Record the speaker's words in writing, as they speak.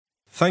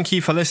Thank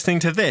you for listening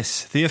to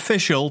this, the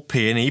official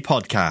PNE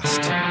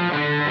podcast.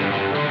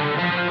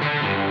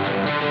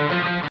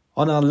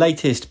 On our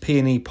latest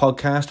PNE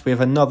podcast, we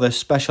have another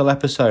special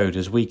episode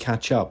as we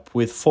catch up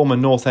with former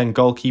North End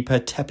goalkeeper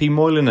Tepi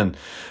Moilanen.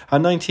 A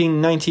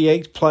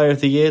 1998 Player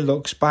of the Year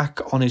looks back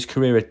on his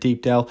career at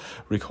Deepdale,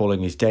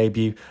 recalling his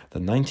debut, the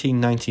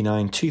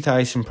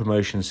 1999-2000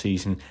 promotion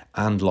season,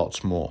 and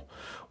lots more.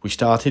 We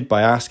started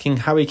by asking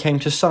how he came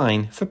to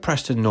sign for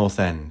Preston North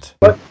End.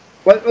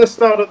 Well, let's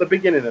start at the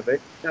beginning of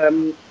it.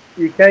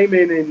 You came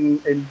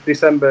in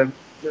December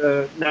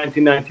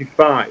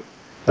 1995.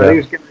 I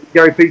think it was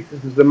Gary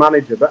Peters was the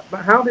manager. But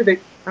how did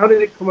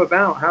it come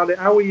about?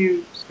 How were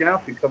you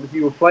scouted? Because obviously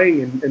you were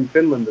playing in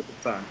Finland at the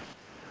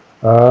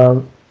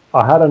time.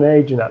 I had an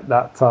agent at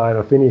that time,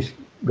 a Finnish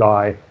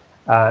guy,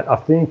 and I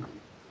think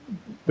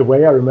the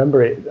way I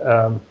remember it,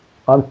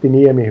 Antti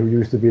Niemi, who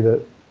used to be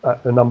the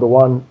number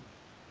one,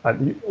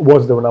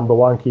 was the number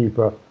one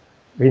keeper.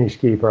 Finnish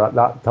keeper at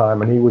that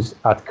time, and he was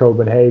at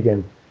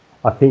Copenhagen.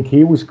 I think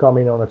he was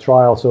coming on a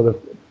trial, so the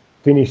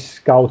Finnish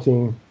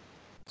scouting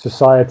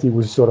society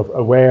was sort of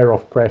aware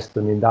of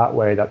Preston in that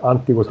way, that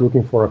Antti was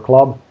looking for a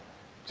club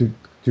to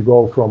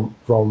go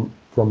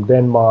from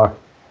Denmark.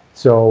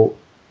 So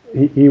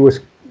he was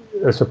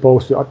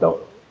supposed to.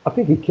 I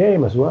think he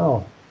came as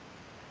well.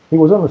 He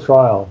was on a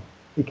trial.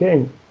 He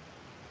came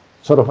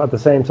sort of at the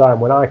same time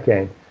when I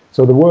came.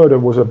 So the word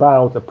was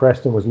about that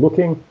Preston was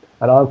looking.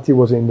 And Antti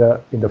was in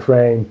the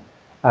frame,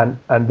 and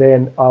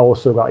then I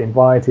also got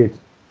invited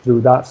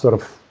through that sort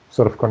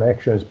of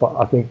connections. But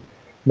I think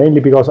mainly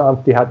because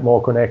Antti had more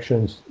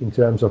connections in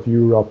terms of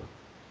Europe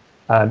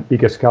and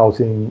bigger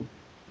scouting,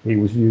 he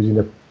was using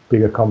a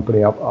bigger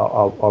company,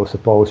 I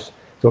suppose.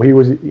 So he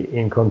was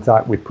in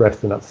contact with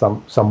Preston at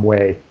some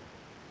way.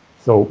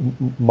 So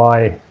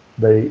my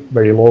very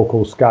very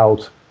local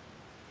scout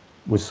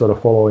was sort of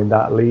following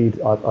that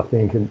lead, I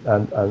think, and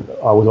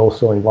I was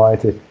also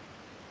invited.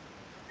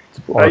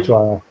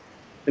 And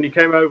you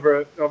came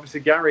over. Obviously,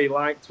 Gary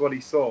liked what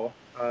he saw,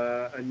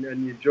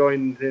 and you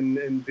joined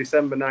in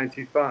December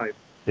 '95.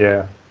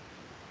 Yeah.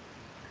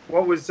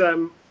 What was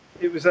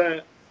it was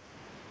a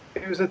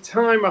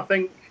time, I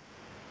think,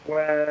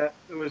 where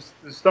it was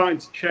starting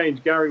to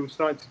change. Gary was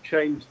starting to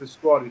change the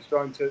squad. He was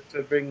starting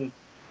to bring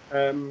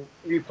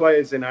new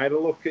players in. I had a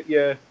look at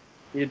your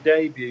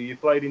debut. You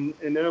played in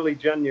late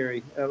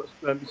January.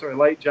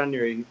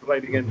 You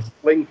played against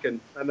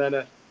Lincoln, and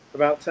then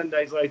about 10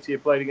 days later, you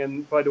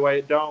played away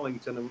at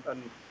Darlington,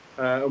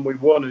 and we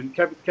won. And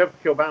Kev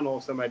Kilban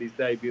also made his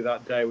debut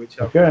that day, which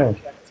I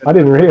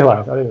didn't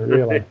realise.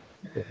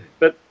 Yeah.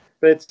 But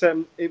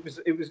it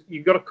was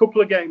you got a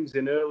couple of games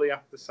in early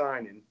after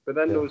signing, but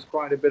then there was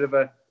quite a bit of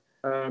a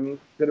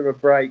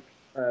break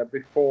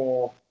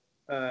before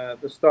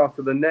the start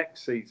of the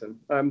next season.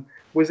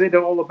 Was it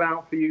all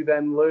about for you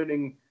then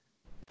learning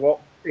what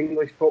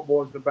English football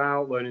was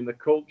about, learning the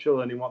culture,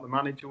 learning what the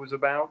manager was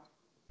about?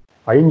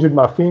 I injured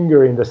my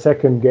finger in the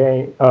second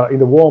game, in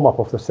the warm-up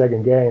of the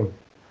second game.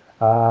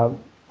 I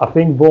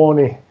think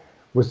Bonnie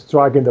was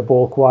striking the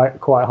ball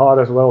quite hard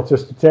as well,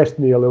 just to test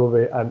me a little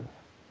bit. And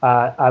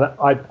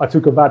I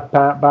took a bad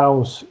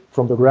bounce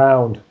from the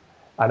ground,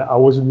 and I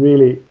wasn't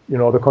really,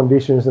 the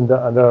conditions and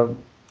the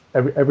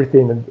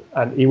everything,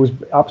 and he was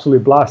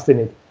absolutely blasting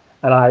it.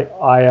 And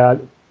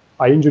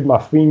I injured my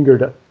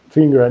finger,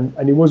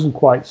 and he wasn't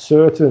quite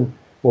certain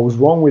what was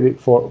wrong with it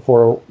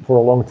for a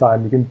long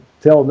time. You can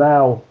tell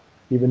now.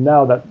 Even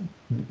now that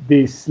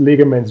these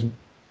ligaments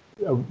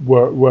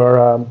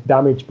were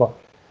damaged, but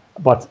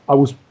I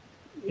was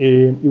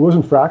it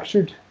wasn't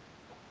fractured,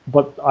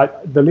 but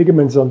the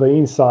ligaments on the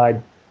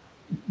inside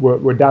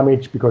were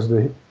damaged because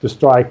the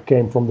strike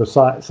came from the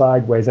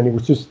sideways, and it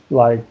was just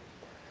like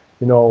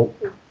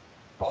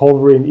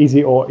hovering, is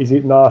it or is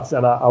it not?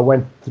 And I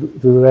went through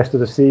the rest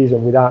of the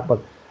season with that, but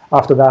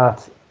after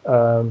that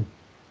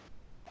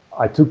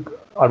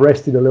I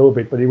rested a little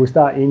bit, but it was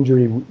that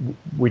injury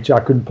which I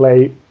couldn't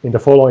play in the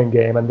following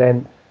game, and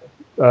then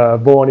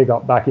Bonnie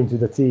got back into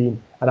the team,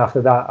 and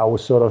after that I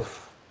was sort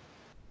of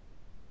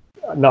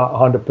not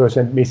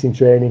 100% missing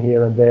training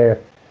here and there,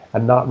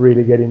 and not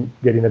really getting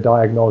a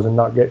diagnosis and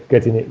not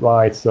getting it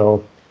right.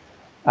 So,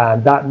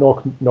 and that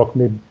knocked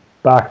me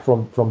back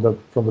from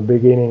the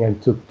beginning, and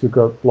took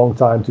a long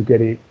time to get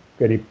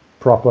it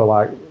proper.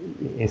 Like,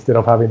 instead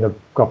of having a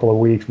couple of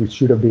weeks, which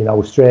should have been, I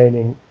was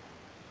training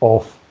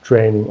off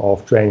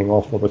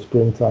for the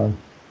springtime.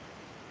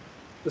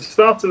 The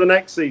start of the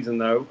next season,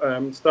 though,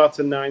 start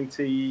of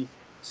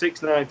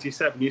 96,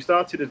 97, you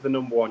started as the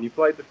number one. You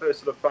played the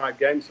first sort of 5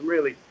 games, some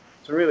really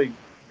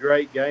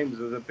great games.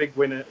 There was a big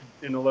winner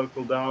in a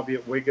local derby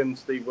at Wigan.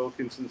 Steve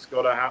Wilkinson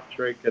scored a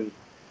hat-trick and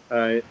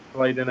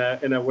played in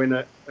a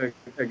winner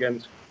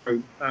against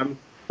Crewe.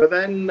 But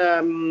then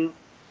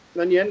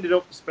you ended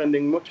up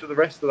spending much of the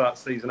rest of that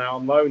season out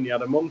on loan. You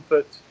had a month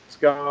at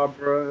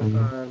Scarborough,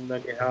 and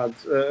then you had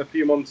a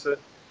few months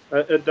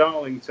at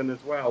Darlington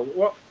as well.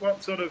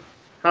 What sort of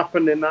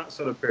happened in that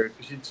sort of period?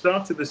 Because you'd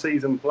started the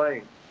season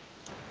playing.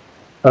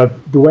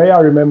 The way I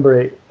remember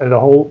it, and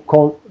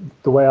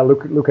the way I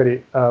look at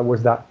it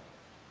was that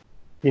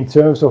in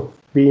terms of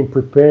being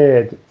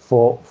prepared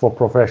for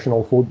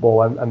professional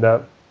football and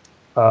the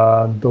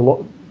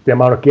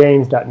amount of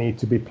games that need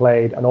to be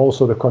played, and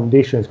also the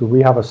conditions, because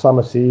we have a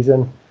summer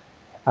season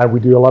and we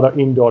do a lot of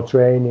indoor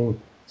training.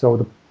 So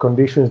the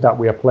conditions that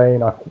we are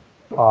playing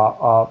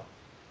are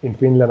in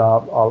Finland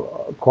are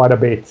quite a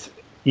bit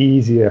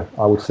easier,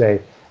 I would say.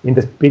 In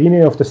the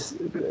beginning of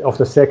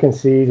the second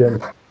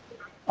season,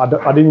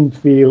 I didn't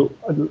feel,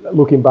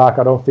 looking back,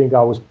 I don't think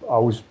I was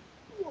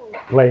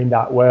playing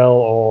that well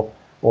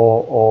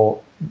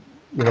or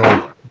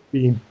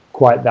being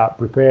quite that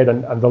prepared.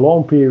 And the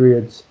long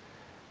periods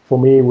for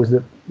me was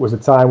a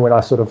time when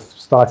I sort of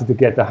started to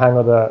get the hang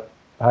of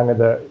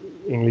the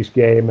English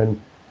game and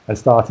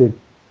started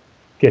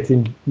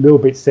getting a little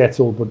bit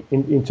settled. But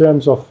in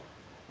terms of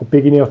the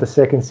beginning of the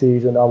second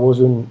season, I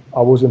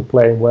wasn't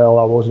playing well.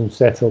 I wasn't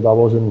settled. I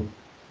wasn't.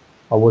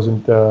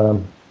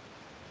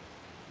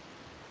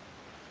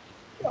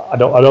 I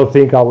don't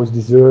think I was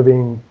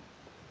deserving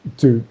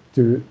to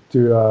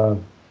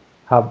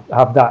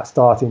have that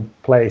starting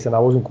place, and I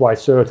wasn't quite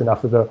certain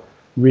after the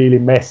really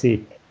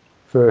messy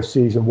first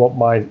season what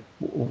my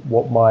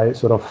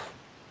sort of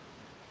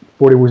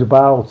what it was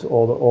about,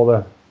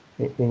 or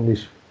the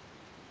English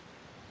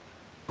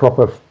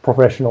proper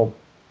professional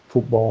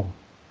football.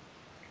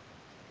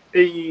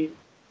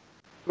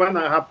 When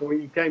that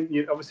happened,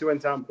 you obviously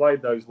went out and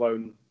played those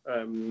loan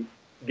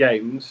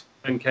games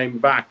and came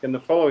back, and the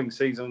following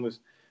season was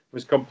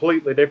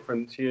completely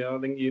different. I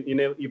think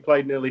you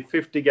played nearly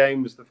 50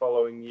 games the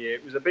following year.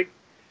 It was a big.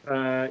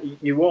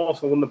 You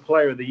also won the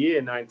Player of the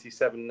Year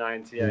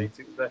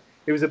 97-98.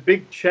 It was a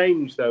big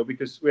change though,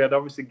 because we had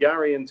obviously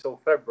Gary until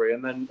February,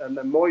 and then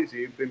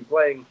Moisey, who'd been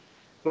playing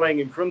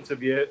in front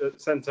of you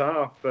at centre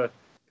half for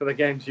the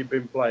games you've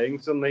been playing.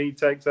 Suddenly he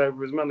takes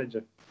over as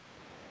manager.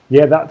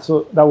 Yeah, that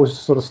was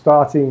sort of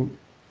start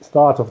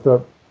of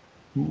the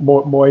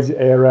Moisey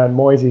era and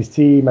Moisey's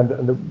team,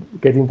 and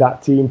getting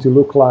that team to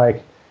look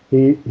like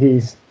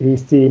his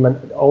team,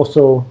 and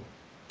also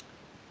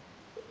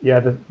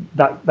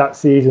that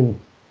season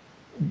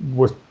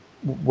was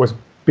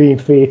being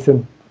fit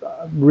and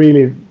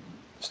really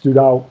stood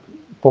out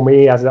for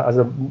me as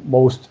a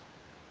most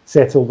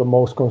settled, the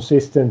most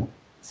consistent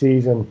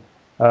season,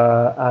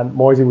 and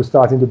Moisey was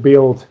starting to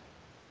build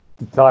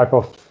the type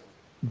of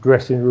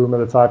dressing room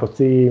and the type of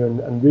team,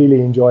 and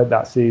really enjoyed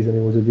that season.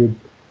 It was a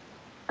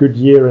good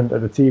year, and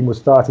the team was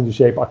starting to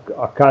shape.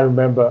 I can't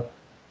remember.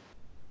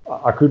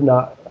 I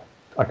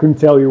couldn't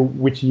tell you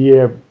which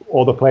year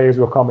all the players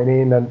were coming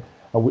in and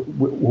who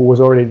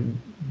was already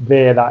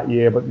there that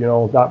year, but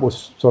that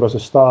was sort of the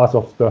start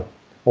of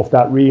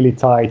that really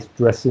tight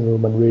dressing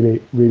room, and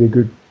really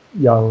good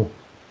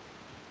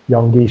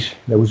youngish.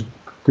 There was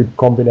good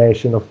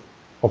combination of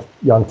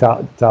young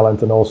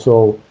talent and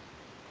also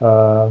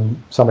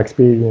some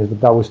experience, but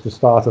that was the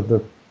start of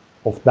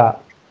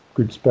that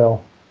good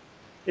spell.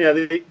 Yeah,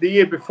 the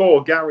year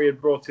before, Gary had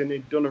brought in,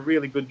 he'd done a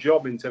really good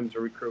job in terms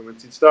of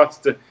recruitment. It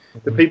started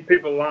to,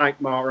 people like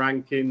Mark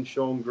Rankin,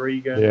 Sean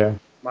Gregan,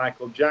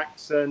 Michael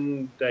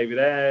Jackson, David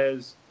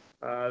Ayres.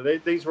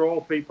 These were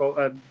all people,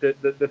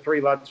 the three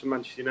lads from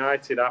Manchester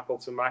United,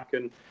 Appleton, Mack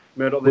and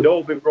Murdoch, they'd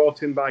all been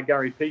brought in by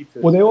Gary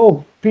Peters. Well, they're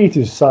all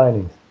Peters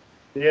signings.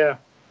 Yeah.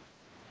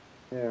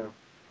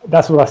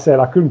 That's what I said.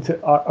 I couldn't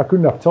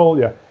have told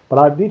you, but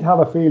I did have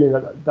a feeling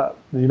that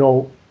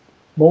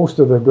most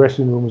of the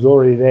dressing room was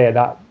already there.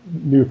 That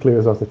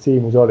nucleus of the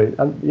team was already,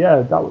 and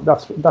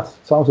that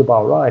sounds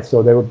about right.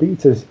 So they were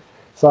Peters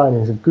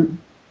signings, and good,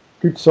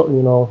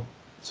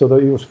 so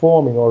that he was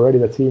forming already.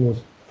 The team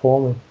was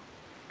forming.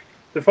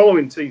 The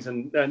following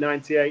season,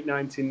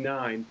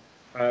 98-99,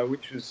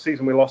 which was the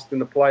season we lost in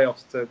the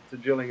playoffs to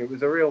Gillingham, it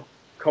was a real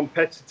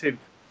competitive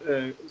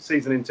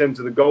season in terms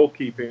of the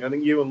goalkeeping. I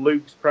think you and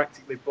Luke's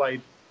practically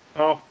played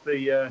half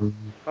the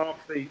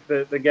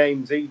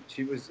games each.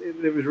 It was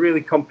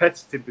really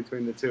competitive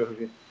between the two of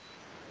you.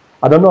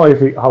 I don't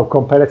know how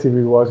competitive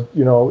it was.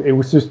 It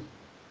was just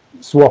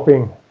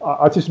swapping.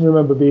 I just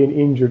remember being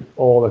injured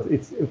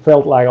it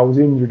felt like I was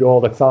injured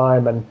all the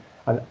time and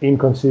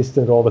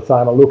inconsistent all the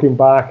time. And looking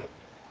back,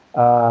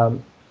 I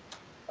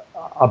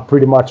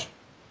pretty much,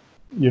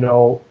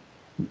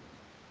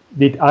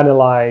 did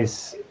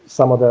analyze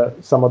some of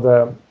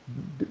the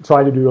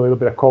trying to do a little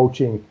bit of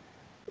coaching,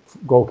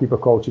 goalkeeper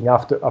coaching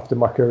after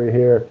my career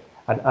here,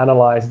 and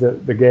analyze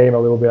the game a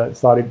little bit. And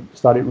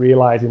started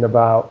realizing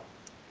about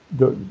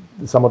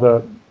some of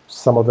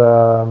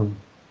the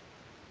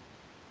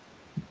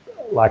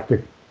like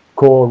the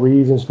core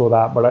reasons for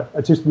that. But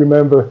I just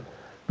remember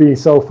being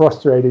so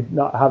frustrated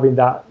not having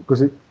that, because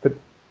the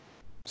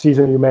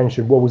season you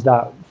mentioned, what was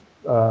that,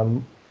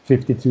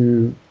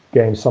 52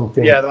 games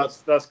something? Yeah,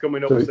 that's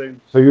coming up soon.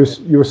 So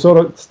you were sort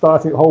of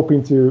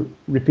hoping to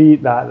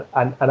repeat that,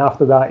 and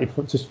after that it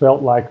just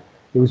felt like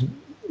it was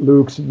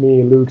Luke's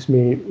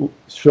me,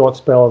 short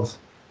spells,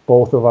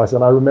 both of us.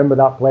 And I remember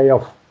that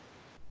playoff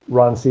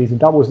run season.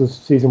 That was the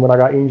season when I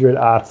got injured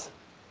at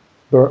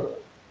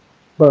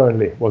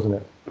Burnley, wasn't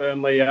it?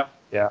 Burnley, yeah.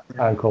 Yeah,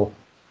 ankle.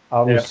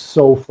 I was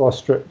so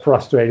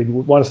frustrated.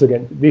 Once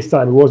again, this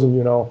time it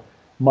wasn't,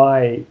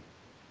 my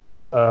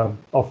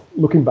of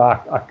looking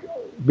back,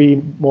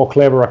 being more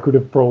clever, I could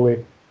have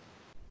probably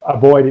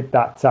avoided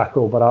that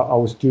tackle, but I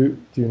was too,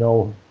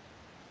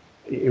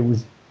 it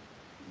was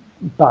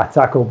bad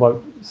tackle,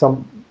 but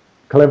some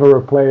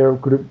cleverer player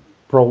could have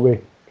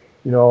probably,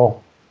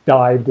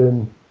 dived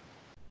and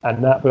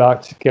that, but I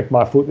just kept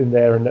my foot in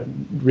there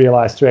and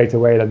realized straight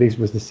away that this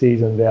was the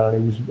season there,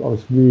 and I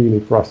was really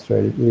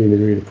frustrated,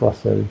 really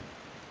frustrated.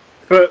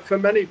 For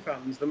many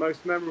fans, the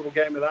most memorable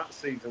game of that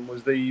season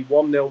was the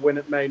 1-0 win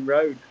at Main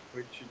Road,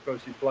 which of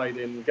course you played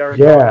in. Gareth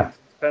Parkinson's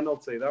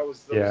penalty. That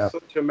was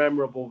such a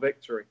memorable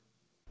victory.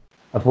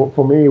 And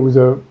for me, it was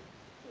a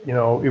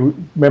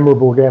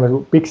memorable game. It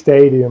was a big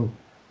stadium,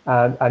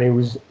 and it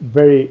was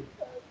very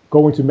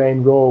going to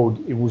Main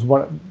Road. It was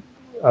one.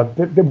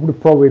 There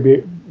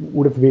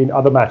would have been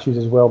other matches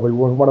as well, but it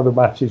was one of the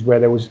matches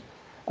where there was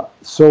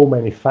so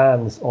many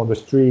fans on the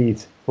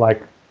street,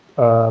 like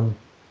what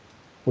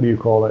do you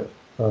call it?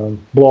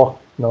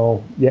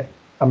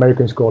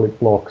 Americans call it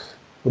blocks.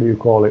 What do you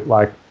call it?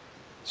 Like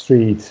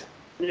streets.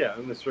 Yeah,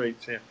 in the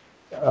streets. Yeah.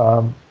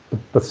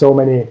 But so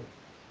many,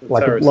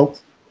 like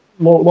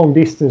long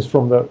distance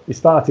from it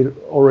started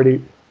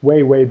already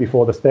way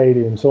before the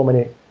stadium. So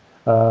many,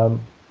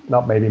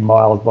 not maybe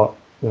miles, but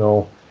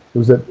it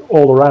was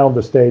all around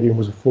the stadium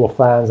was full of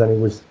fans, and it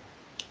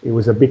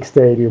was a big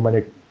stadium and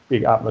a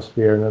big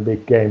atmosphere and a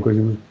big game because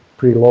it was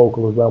pretty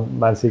local as well.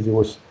 Man City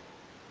was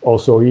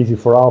also easy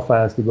for our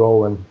fans to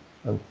go and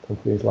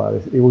things like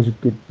this. It was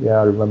good.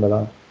 Yeah, I remember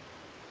that.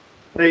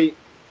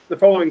 The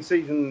following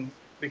season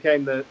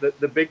became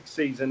the big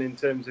season in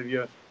terms of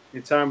your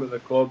time at the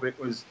club. It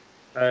was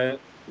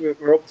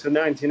we're up to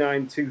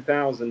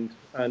 99-2000,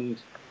 and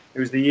it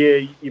was the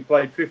year you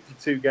played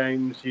 52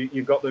 games.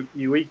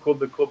 You equalled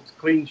the club's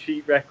clean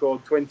sheet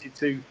record,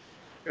 22,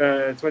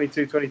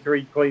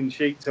 23 clean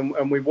sheets,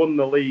 and we won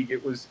the league.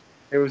 It was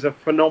a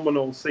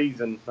phenomenal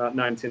season, that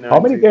 1990. How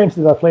many games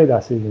did I play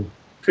that season?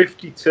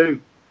 52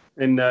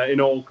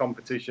 in all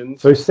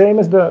competitions. So same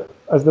as the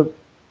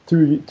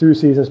two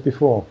seasons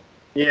before.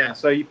 Yeah,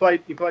 so you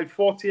played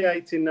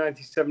 48 in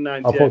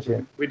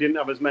 97-98. We didn't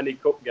have as many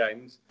cup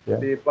games. Yeah.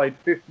 So you played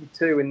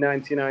 52 in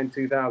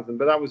 99-2000.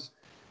 But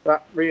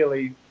that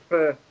really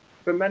for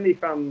many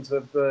fans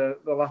of the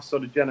last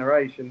sort of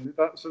generation,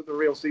 that's the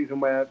real season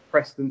where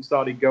Preston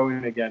started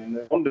going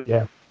again.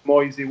 Under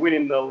Moisey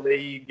winning the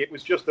league, it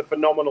was just a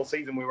phenomenal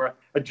season. We were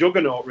a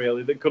juggernaut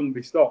really that couldn't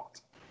be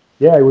stopped.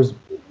 Yeah, it was.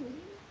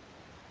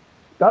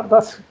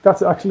 That's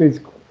actually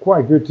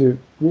quite good to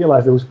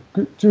realise there was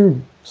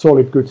two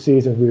solid good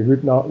seasons with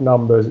good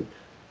numbers.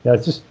 Yeah,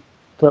 it just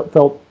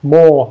felt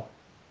more.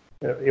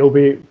 It'll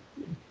be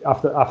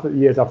after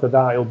years after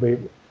that.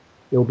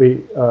 It'll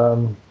be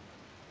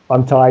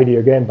untidy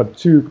again. But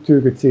two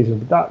good seasons.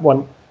 But that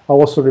one I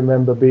also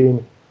remember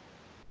being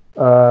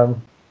there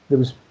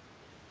was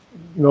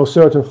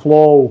certain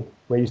flow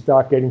where you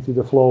start getting to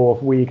the flow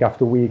of week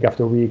after week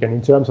after week. And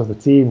in terms of the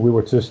team, we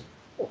were just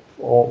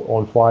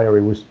on fire.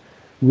 It was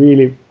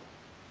really.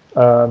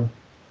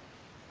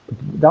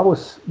 That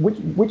was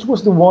which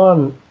was the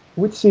one?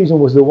 Which season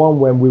was the one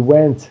when we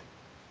went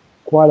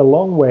quite a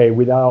long way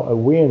without a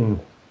win?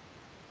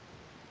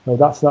 No,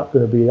 that's not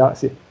going to be.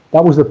 That's it.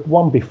 That was the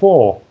one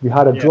before. We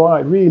had a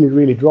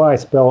really dry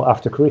spell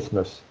after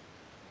Christmas.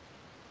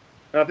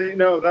 I think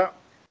that.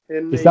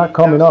 Is that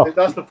coming up?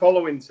 That's the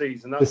following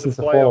season. That's the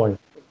following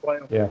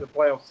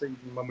playoff season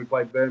when we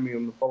played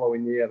Birmingham the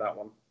following year. That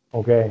one.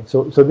 Okay,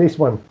 so this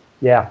one,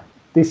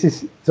 this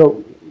is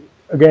so.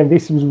 Again,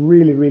 this was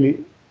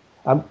really.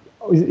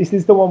 Is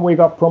this the one we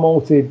got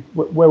promoted?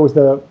 What was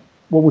the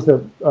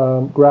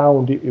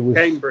ground? It was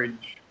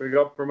Cambridge. We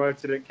got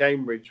promoted at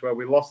Cambridge, where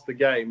we lost the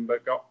game,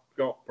 but got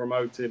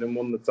promoted and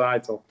won the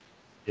title.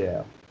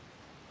 Yeah.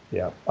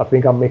 I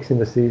think I'm mixing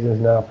the seasons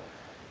now,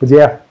 but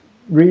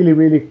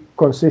really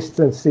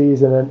consistent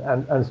season,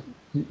 and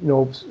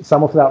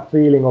some of that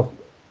feeling of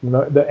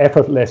the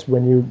effortless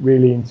when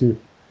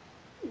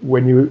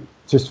you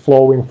just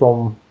flowing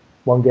from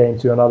one game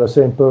to another,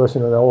 same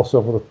person, and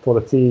also for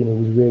the team, it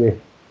was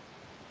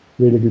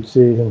really good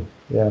season.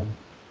 Yeah.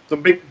 So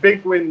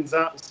big wins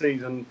that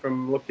season.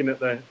 From looking at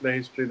the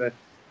history,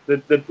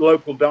 the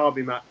local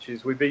derby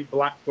matches. We beat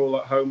Blackpool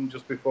at home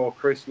just before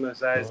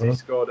Christmas. He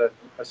scored a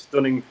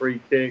stunning free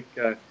kick.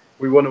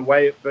 We won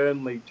away at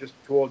Burnley just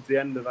towards the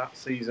end of that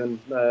season,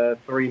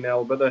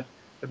 3-0. But the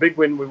big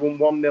win, we won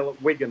 1-0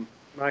 at Wigan.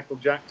 Michael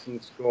Jackson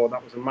scored.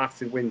 That was a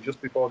massive win just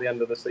before the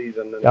end of the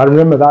season. I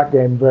remember that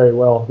game very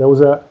well.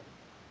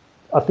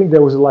 I think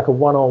there was like a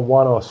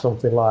 1-on-1 or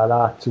something like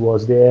that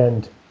towards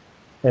the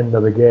end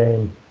of the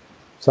game.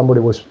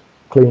 Somebody was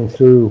clean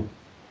through,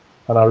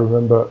 and I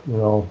remember,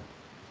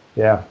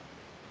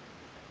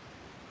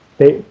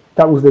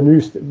 that was the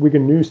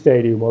Wigan new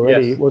stadium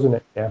already, wasn't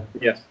it? Yeah.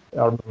 Yes.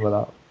 I remember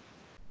that.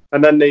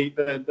 And then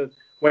the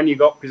when you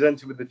got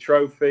presented with the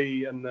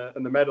trophy and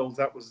the medals,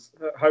 that was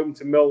at home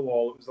to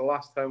Millwall. It was the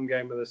last home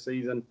game of the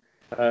season.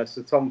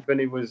 So Tom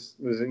Finney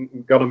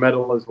got a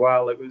medal as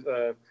well. It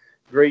was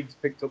Greaves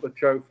picked up the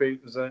trophy.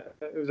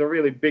 It was a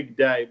really big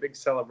day, big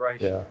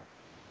celebration. Yeah.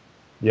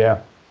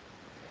 Yeah.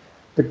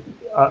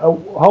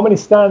 How many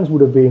stands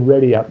would have been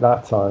ready at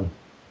that time?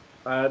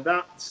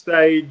 That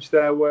stage,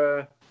 there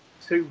were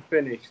 2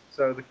 finished.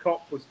 So the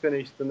Cop was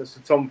finished and the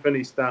Sir Tom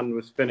Finney stand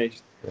was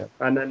finished. Yeah.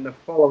 And then the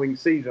following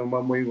season,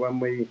 when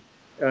we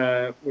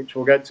which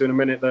we'll get to in a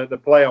minute, the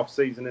playoff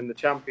season in the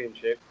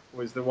Championship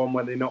was the one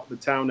where they knocked the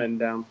Town End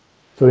down.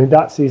 So in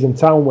that season,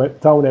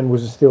 Town End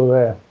was still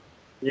there.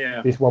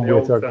 Yeah. This one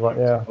we're talking about,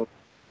 yeah.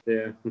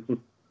 Yeah.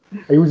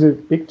 It was a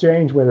big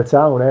change when the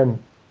Town End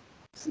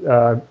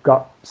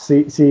got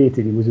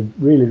seated. It was a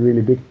really,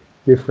 really big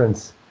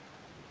difference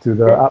to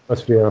the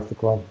atmosphere of the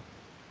club.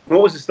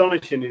 What was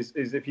astonishing is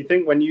if you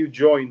think when you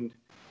joined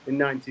in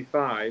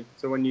 '95,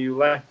 so when you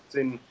left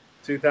in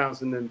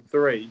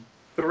 2003,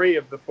 3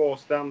 of the 4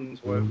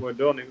 stands were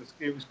done.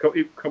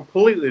 It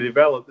completely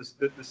developed.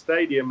 The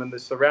stadium and the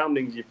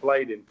surroundings you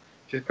played in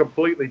just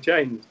completely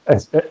changed.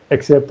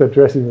 Except the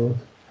dressing rooms.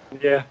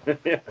 Yeah,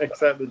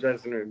 except the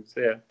dressing rooms.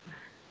 Yeah,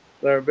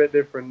 they're a bit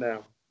different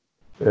now.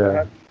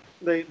 Yeah.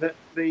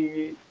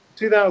 The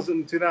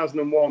 2000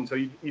 2001. So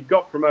you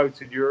got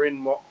promoted. You're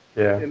in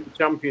in the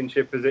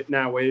Championship as it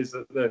now is.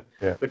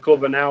 The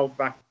club are now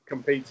back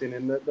competing.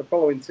 In the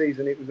following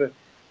season, it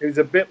was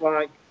a bit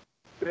like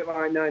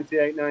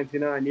 98,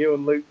 99. You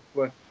and Luke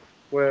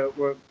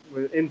were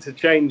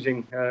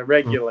interchanging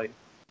regularly.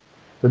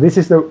 So this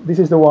is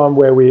the one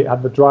where we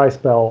had the dry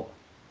spell.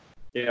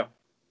 Yeah.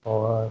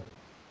 All right.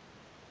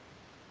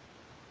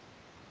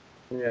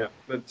 Yeah,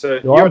 but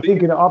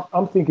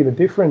I'm thinking a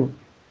different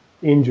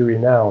injury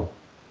now.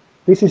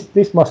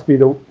 This must be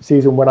the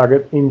season when I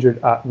got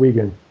injured at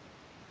Wigan.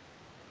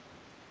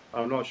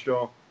 I'm not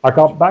sure. I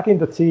got back in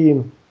the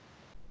team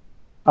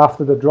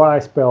after the dry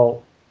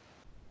spell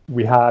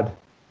we had.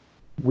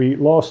 We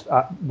lost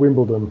at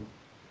Wimbledon.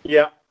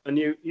 Yeah, and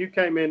you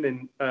came in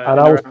and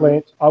I was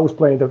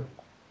playing the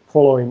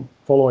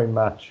following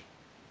match.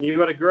 We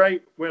had a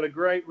great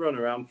run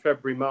around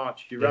February,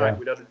 March. You're right.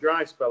 We'd had a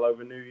dry spell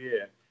over New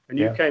Year, and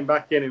you came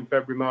back in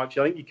February, March.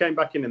 I think you came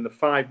back in the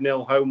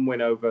 5-0 home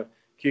win over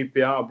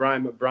QPR.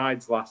 Brian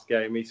McBride's last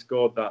game, he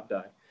scored that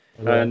day,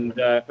 and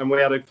we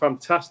had a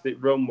fantastic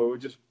run. We were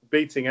just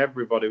beating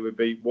everybody. We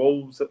beat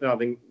Wolves. I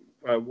think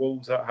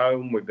Wolves at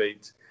home. We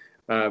beat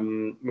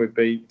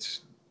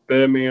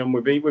Birmingham.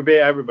 We beat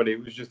everybody.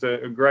 It was just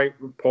a great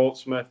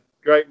Portsmouth,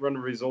 great run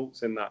of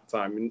results in that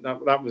time. And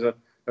that was a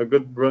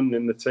good run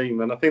in the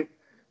team. And I think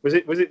was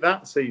it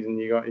that season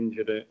you got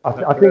injured at?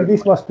 I think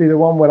this must be the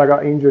one when I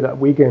got injured at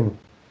Wigan,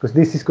 because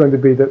this is going to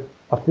be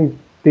I think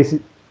this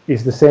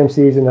is the same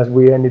season as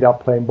we ended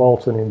up playing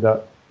Bolton in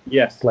the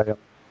playoff.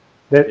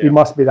 It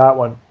must be that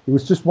one. It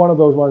was just one of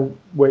those ones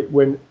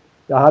when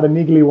I had a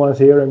niggly ones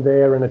here and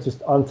there, and it's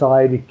just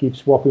untied. It keeps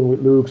swapping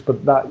with Luke's,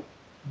 but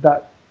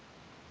that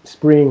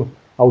spring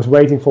I was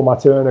waiting for my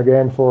turn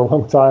again for a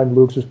long time.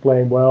 Luke's was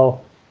playing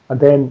well, and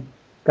then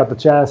got the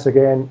chance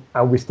again,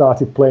 and we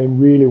started playing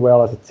really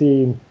well as a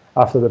team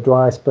after the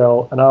dry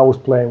spell, and I was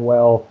playing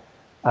well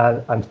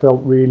and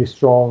felt really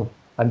strong,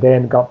 and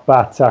then got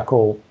bad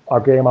tackle. I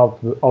came out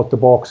the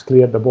box,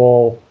 cleared the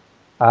ball,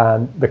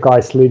 and the guy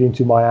slid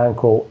into my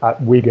ankle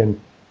at Wigan,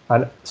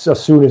 and so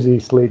as soon as he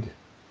slid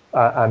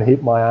and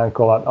hit my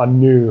ankle, I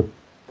knew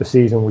the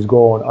season was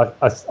gone.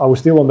 I was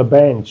still on the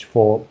bench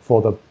for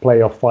the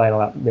playoff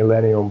final at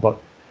Millennium, but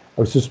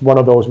it was just one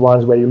of those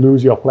ones where you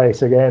lose your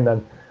place again,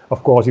 and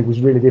of course, it was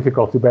really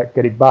difficult to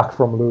get it back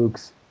from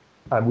Luke's,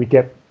 and we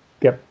kept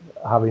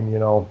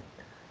having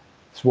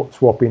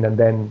swapping, and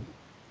then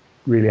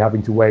really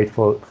having to wait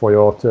for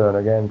your turn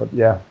again. But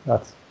yeah,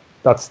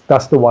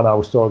 that's the one I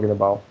was talking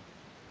about.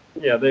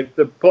 Yeah,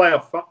 the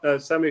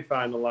playoff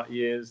semi-final that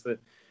year is the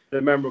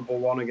memorable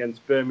one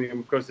against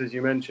Birmingham, because as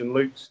you mentioned,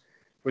 Luke's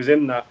was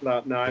in that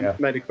night,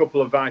 made a couple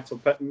of vital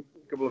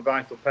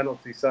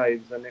penalty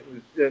saves, and it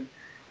was.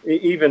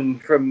 Even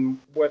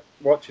from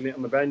watching it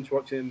on the bench,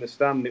 watching it in the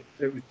stand, it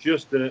was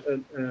just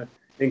an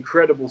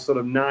incredible sort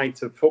of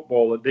night of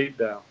football at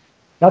Deepdale.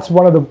 That's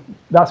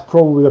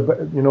probably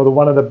the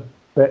one of the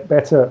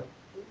better,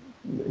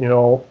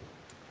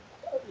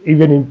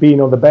 even in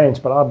being on the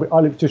bench. But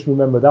I just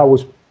remember that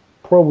was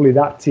probably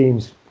that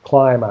team's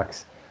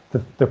climax.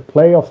 The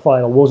playoff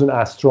final wasn't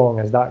as strong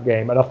as that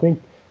game, and I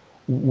think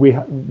we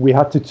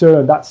had to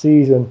turn that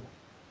season,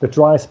 the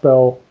dry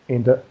spell.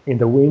 In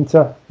the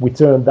winter, we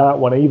turned that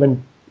one.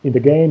 Even in the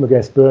game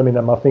against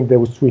Birmingham, I think there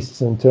was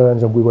twists and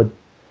turns, and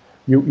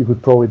you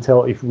could probably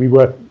tell if we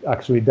were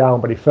actually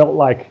down, but it felt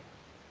like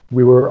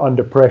we were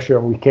under pressure,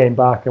 and we came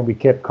back, and we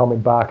kept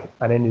coming back,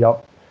 and ended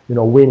up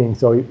winning.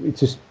 So it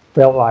just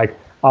felt like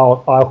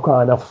our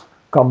kind of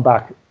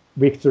comeback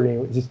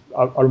victory.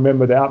 I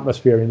remember the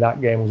atmosphere in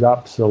that game was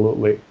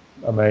absolutely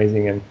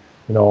amazing and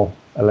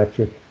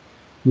electric.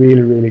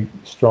 Really, really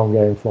strong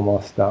game from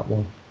us, that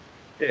one.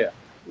 Yeah.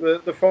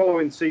 The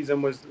following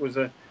season was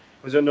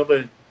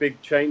another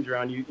big change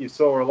around. You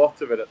saw a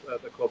lot of it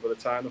at the club at the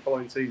time. The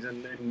following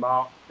season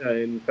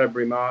in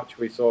February, March,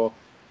 we saw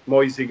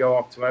Moisey go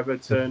off to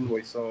Everton.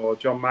 We saw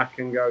John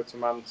Macken go to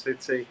Man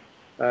City.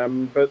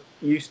 But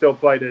you still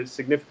played a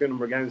significant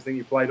number of games. I think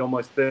you played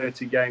almost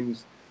 30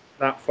 games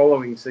that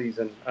following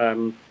season,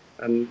 and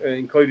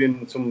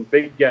including some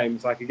big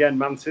games like again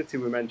Man City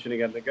we mentioned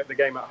again the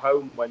game at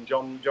home when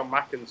John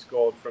Macken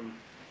scored from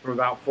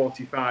about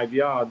 45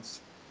 yards.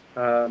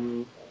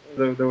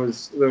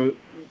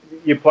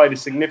 You played a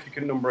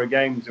significant number of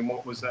games in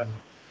what was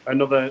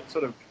another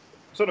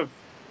sort of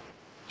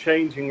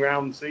changing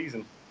round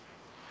season.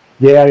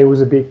 Yeah, it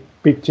was a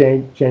big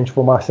change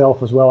for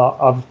myself as well.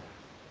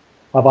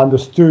 I've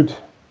understood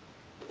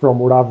from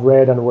what I've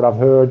read and what I've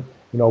heard.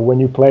 When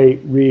you play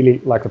really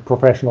like a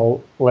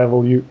professional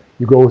level, you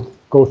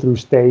go through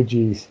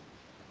stages,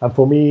 and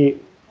for me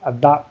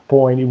at that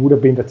point it would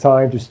have been the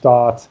time to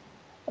start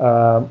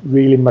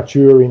really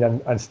maturing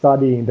and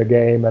studying the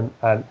game,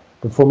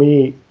 but for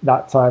me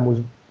that time was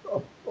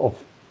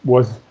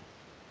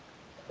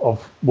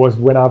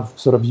when I've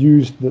sort of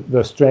used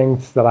the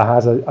strength that I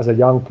had as a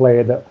young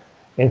player, the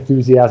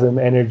enthusiasm,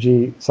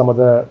 energy, some of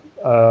the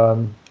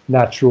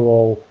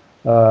natural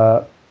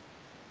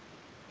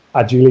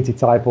agility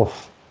type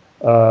of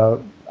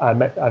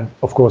and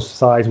of course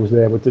size was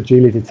there with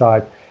agility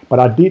type, but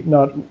I did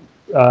not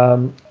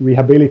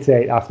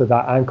rehabilitate after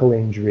that ankle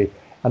injury,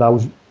 and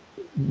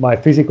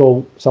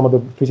some of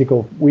the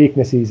physical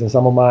weaknesses and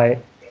some of my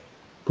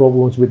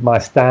problems with my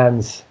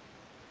stance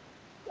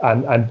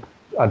and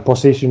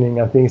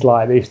positioning and things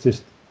like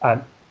this,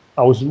 and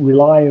I was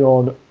relying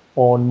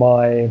on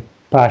my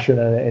passion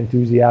and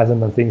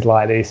enthusiasm and things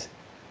like this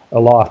a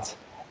lot.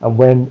 And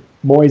when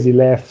Moisey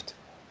left,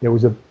 there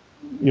was a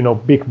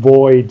big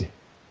void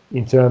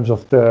in terms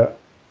of the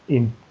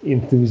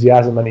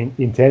enthusiasm and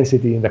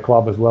intensity in the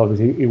club as well, because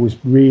it was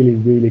really,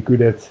 really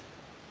good at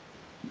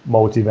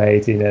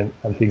motivating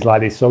and things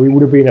like this. So it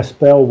would have been a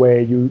spell where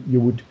you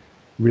would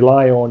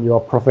rely on your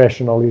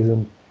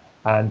professionalism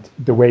and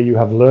the way you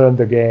have learned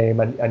the game,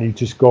 and you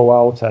just go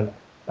out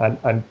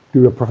and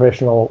do a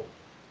professional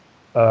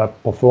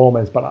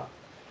performance. But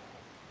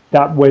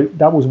that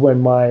was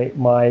when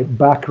my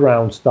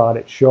background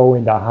started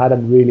showing that I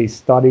hadn't really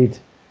studied,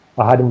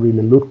 I hadn't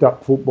really looked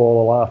at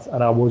football a lot,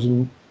 and I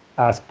wasn't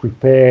as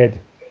prepared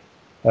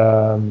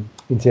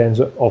in terms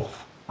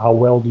of how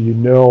well do you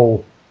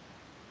know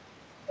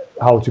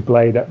how to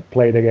play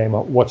the game,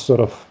 what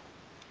sort of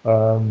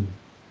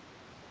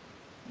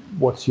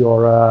what's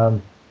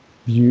your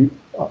view,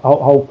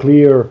 how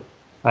clear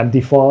and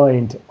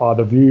defined are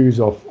the views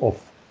of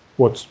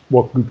what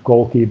good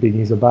goalkeeping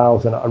is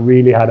about. And I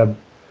really had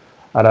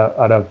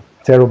a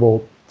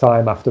terrible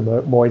time after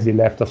Moisey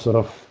left. I sort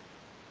of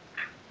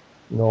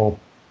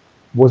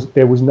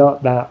there was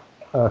not that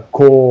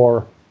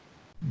core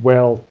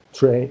well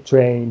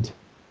trained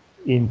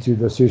into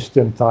the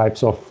system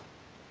types of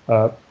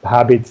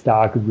habits that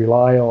I could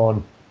rely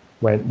on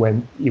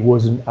when it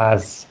wasn't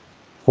as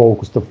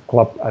focused, the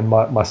club and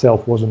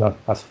myself wasn't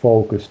as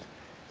focused.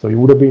 So it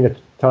would have been a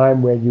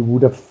time where you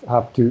would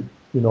have to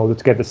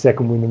let's get the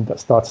second win and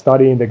start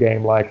studying the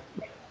game, like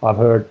I've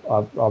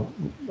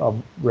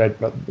read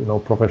that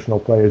professional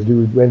players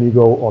do when you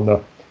go on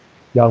the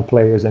young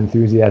players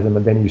enthusiasm,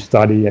 and then you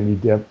study and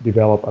you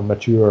develop and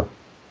mature.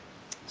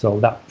 So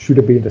that should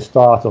have been the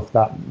start of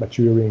that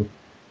maturing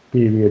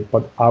period,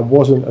 but I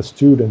wasn't a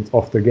student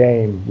of the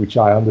game, which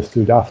I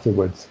understood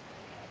afterwards.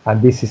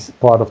 And this is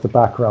part of the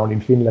background in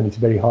Finland. It's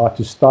very hard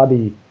to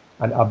study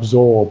and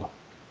absorb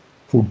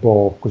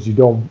football because you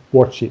don't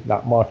watch it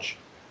that much.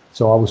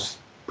 So I was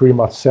pretty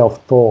much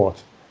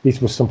self-taught. This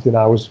was something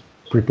I was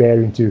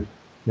preparing to,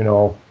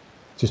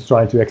 just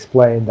trying to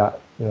explain that,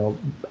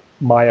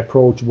 my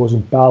approach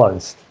wasn't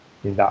balanced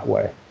in that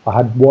way. I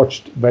had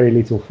watched very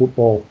little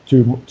football,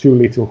 too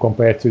little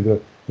compared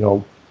to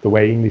the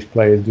way English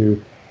players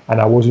do. And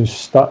I wasn't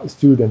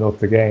student of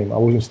the game. I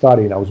wasn't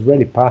studying. I was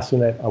really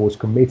passionate. I was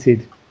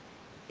committed,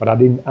 but I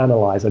didn't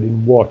analyze. I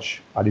didn't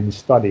watch. I didn't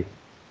study.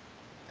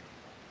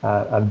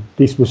 And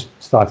this was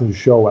starting to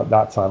show at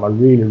that time. I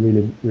really,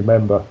 really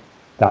remember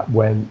that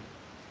when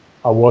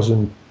I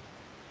wasn't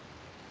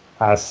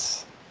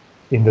as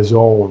in the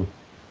zone,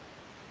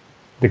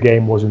 the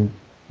game wasn't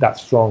that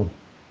strong,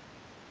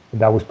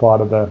 and that was part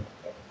of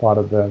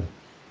the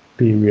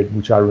period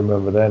which I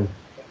remember then.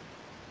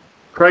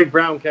 Craig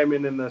Brown came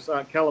in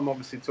the Callum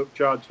obviously took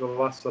charge for the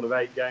last sort of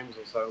 8 games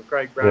or so.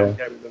 Craig Brown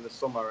came in the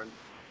summer,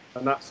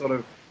 and that sort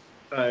of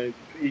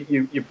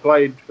you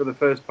played for the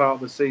first part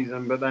of the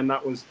season, but then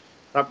that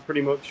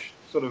pretty much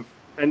sort of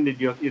ended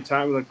your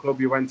time with the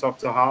club. You went off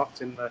to Hearts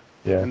in the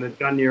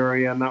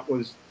January, and that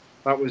was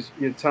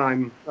your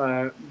time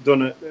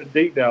done at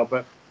Deepdale.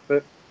 But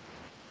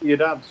you'd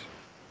had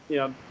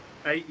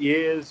 8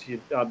 years,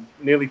 you'd had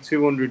nearly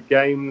 200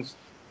 games.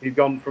 You'd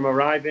gone from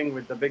arriving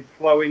with the big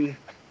flowing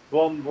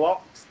blonde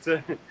locks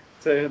to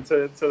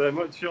the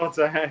much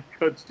shorter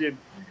haircuts.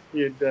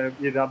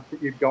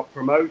 You'd got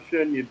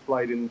promotion. You'd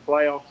played in the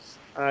playoffs.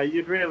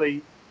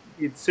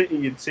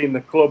 You'd seen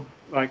the club,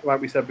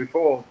 like we said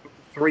before,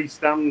 3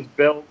 stands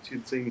built.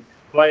 You'd seen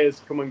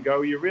players come and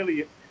go. You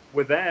really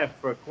were there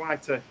for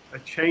quite a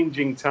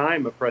changing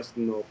time at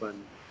Preston North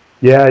End.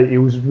 Yeah, it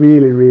was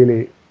really,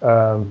 really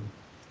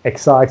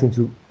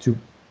exciting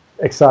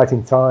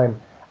exciting time,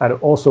 and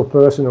also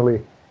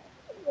personally,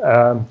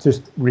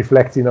 just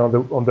reflecting on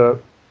the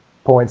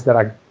points that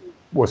I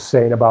was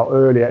saying about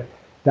earlier,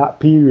 that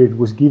period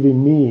was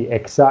giving me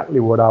exactly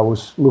what I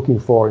was looking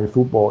for in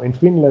football. In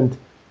Finland,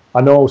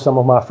 I know some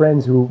of my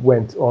friends who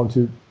went on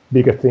to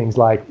bigger things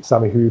like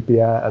Sami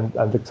Hyypiä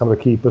and some of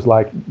the keepers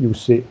like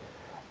Jussi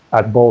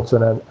at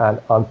Bolton and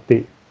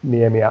Antti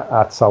Niemi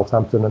at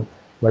Southampton and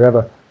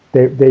wherever.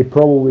 They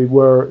probably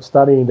were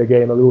studying the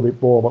game a little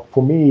bit more, but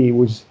for me it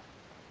was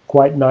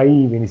quite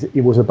naive, and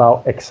it was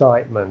about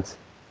excitement.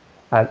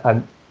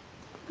 And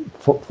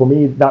for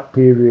me, that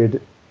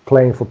period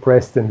playing for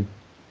Preston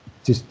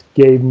just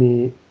gave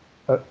me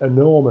an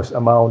enormous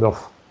amount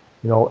of,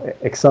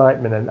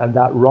 excitement, and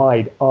that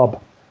ride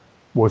up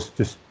was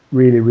just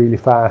really, really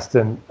fast,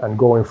 and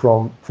going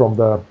from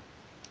the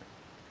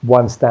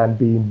one stand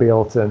being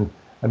built and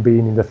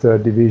being in the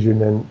third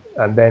division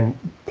and then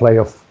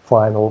playoff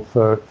final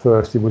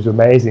first. It was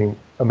amazing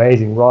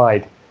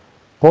ride.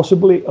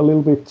 Possibly a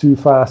little bit too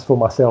fast for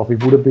myself.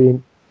 It would have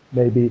been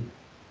maybe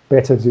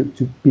better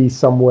to be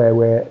somewhere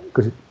where,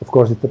 because of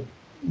course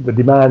the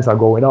demands are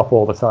going up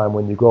all the time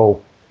when you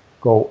go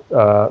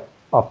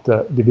up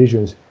the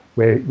divisions,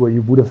 where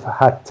you would have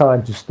had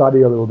time to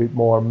study a little bit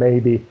more,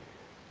 maybe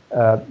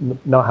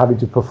not having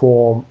to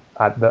perform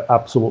at the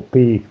absolute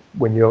peak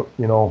when you're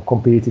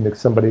competing with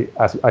somebody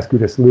as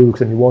good as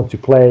Luke's, and you want to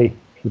play.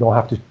 You don't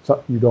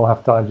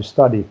have time to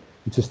study.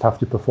 You just have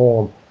to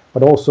perform.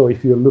 But also,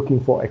 if you're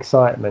looking for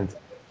excitement,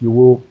 you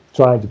will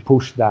try to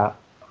push that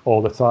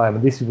all the time.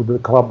 And this is what the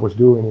club was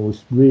doing. It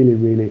was really,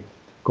 really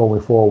going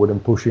forward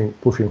and pushing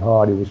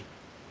hard. It was a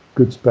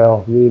good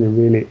spell. Really,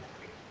 really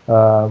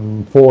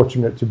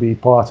fortunate to be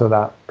part of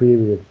that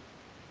period.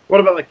 What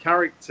about the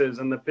characters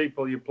and the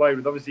people you played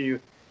with? Obviously,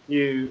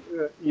 you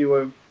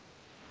were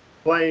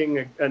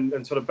playing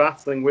and sort of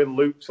battling with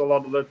Luke's a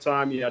lot of the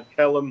time. You had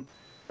Kellum,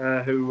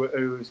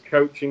 who was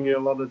coaching you a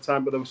lot of the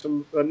time. But there was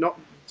some, not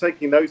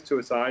taking those two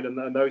aside,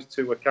 and those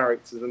two were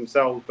characters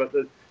themselves. But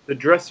the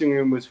dressing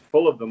room was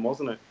full of them,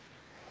 wasn't it?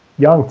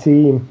 Young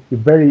team,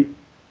 very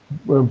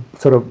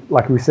sort of,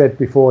 like we said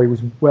before, it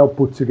was well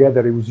put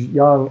together. It was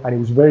young and it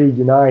was very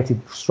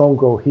united, strong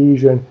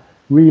cohesion,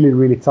 really,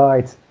 really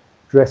tight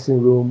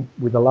dressing room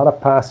with a lot of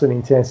passion,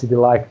 intensity,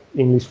 like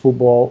English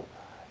football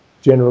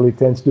generally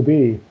tends to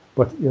be.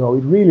 But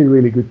really,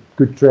 really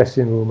good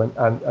dressing room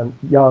and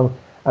young.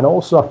 And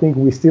also, I think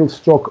we still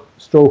struck.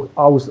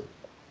 I was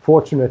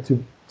fortunate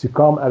to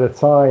come at a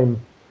time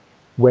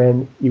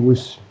when there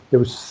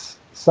was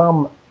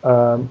some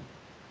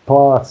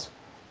parts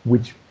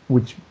which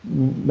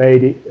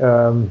made it.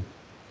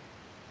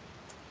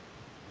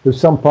 There's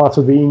some parts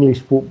of the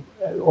English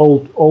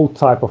old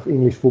type of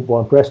English football,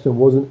 and Preston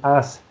wasn't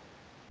as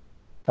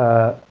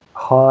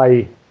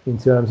high in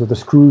terms of the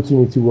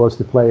scrutiny towards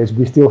the players.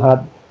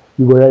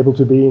 We were able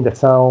to be in the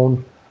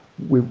town.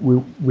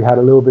 We had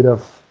a little bit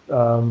of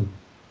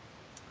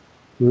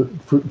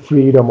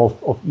freedom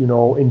of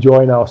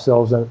enjoying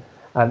ourselves, and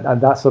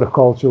that sort of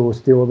culture was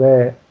still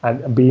there,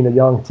 and being a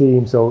young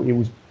team, so it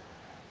was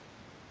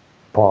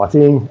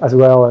partying as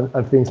well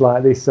and things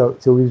like this. So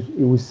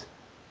it was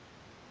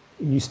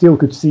you still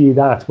could see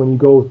that when you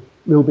go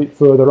a little bit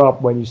further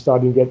up, when you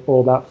start to get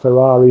all that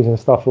Ferraris and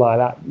stuff like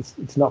that.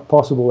 It's not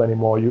possible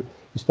anymore. You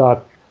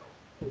start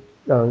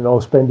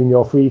spending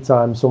your free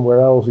time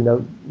somewhere else.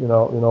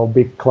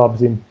 Big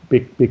clubs in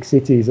big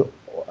cities,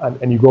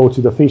 and you go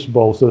to the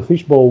fishbowl. So the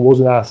fishbowl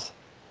wasn't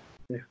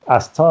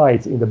as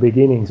tight in the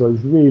beginning. So it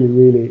was really,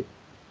 really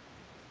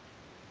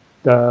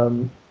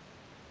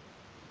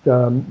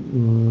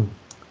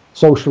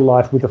social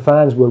life with the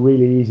fans were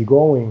really easy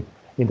going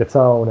in the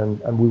town,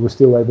 and we were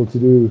still able to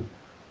do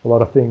a lot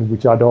of things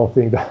which I don't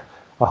think that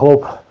I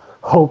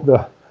hope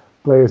the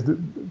players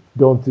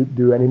don't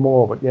do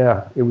anymore. But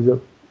yeah, it was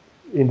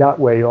in that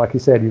way, like you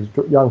said, it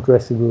was a young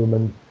dressing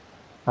room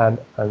and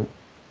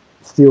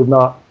still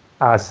not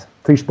as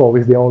fishbowl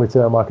is the only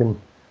term I can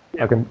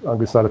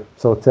sort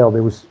of tell.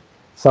 There was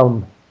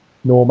some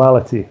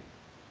normality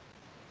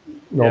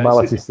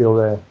still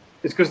there.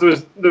 It's because there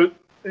was,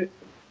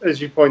 as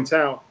you point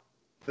out,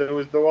 there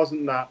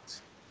wasn't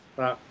that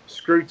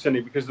scrutiny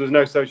because there was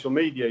no social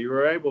media. You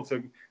were able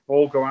to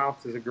all go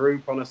out as a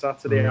group on a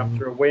Saturday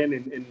after a win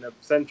in the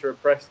centre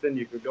of Preston.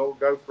 You could all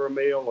go for a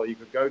meal, or you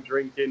could go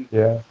drinking,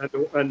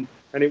 and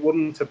it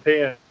wouldn't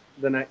appear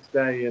the next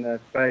day in a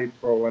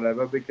paper or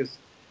whatever, because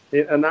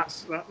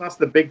that's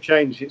the big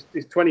change.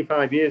 It's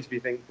 25 years, if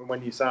you think, from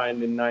when you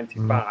signed in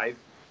 '95,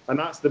 and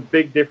that's the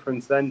big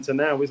difference then to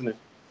now, isn't it?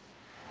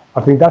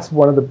 I think that's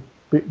one of the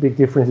big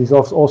differences.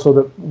 Also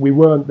that we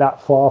weren't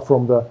that far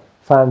from the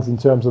fans in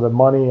terms of the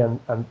money and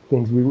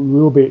things. We were a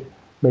little bit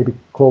maybe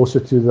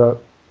closer to the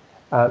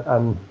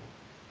and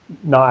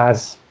not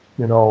as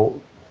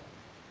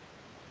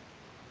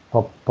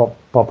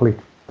public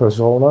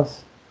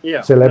personas,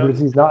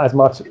 celebrities, not as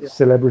much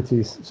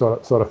celebrities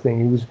sort of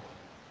thing. It was,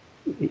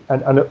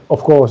 and of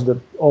course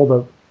all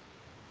the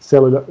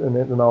cellular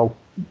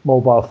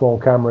mobile phone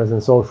cameras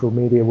and social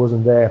media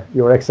wasn't there.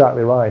 You're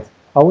exactly right.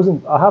 I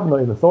have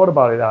not even thought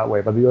about it that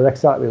way, but you're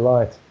exactly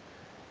right.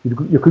 You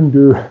couldn't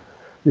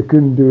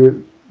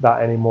do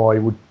that anymore. It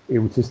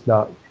would just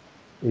not.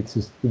 It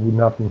wouldn't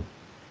happen.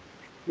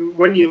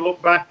 When you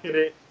look back at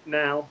it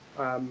now,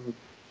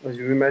 as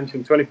you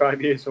mentioned,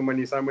 25 years from when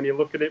you signed, when you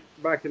look at it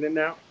back at it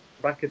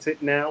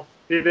now,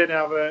 did it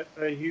have a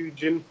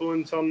huge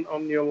influence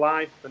on your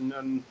life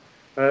and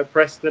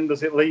Preston?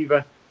 Does it leave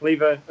a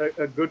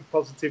good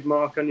positive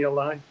mark on your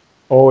life?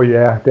 Oh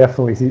yeah,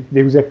 definitely. See,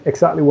 it was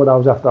exactly what I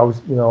was after. I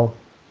was,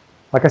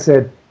 like I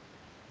said,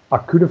 I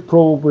could have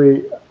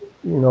probably,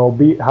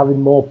 be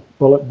having more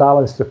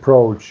balanced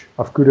approach.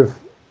 I could have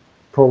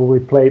probably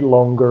played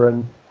longer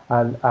and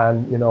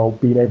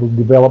been able to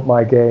develop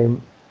my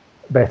game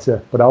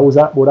better. But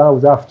what I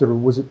was after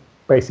was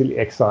basically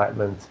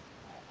excitement.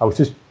 I was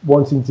just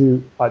wanting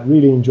to. I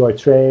really enjoyed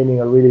training.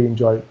 I really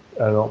enjoyed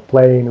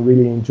playing. I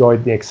really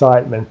enjoyed the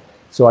excitement.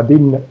 So I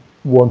didn't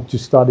want to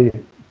study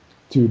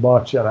too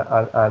much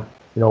and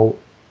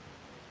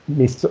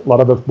missed a lot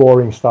of the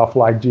boring stuff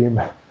like gym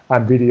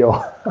and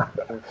video.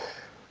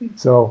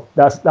 So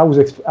that was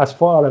as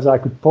far as I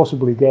could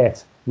possibly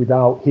get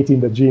without hitting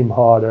the gym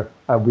harder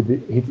and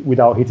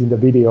without hitting the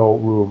video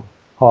room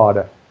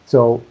harder.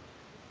 So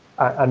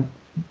and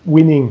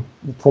winning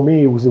for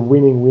me, it was a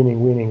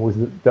winning was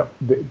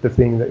the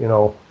thing that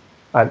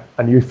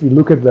and if you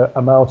look at the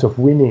amount of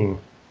winning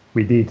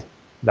we did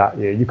that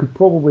year, you could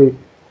probably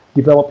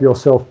develop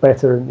yourself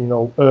better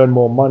and earn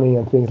more money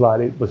and things like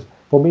that. It was,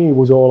 for me, it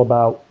was all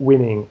about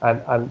winning,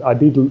 and I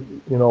did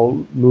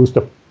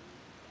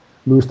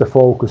lose the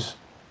focus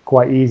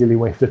quite easily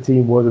if the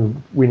team wasn't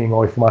winning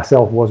or if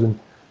myself wasn't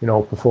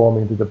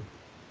performing to the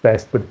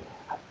best. But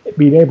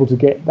being able to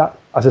get that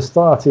as a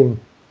starting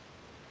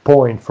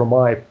point from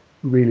my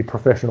really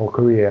professional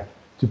career,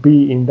 to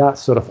be in that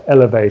sort of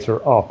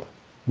elevator up,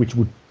 which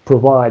would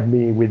provide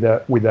me with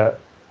a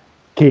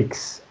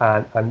kicks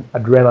and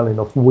adrenaline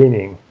of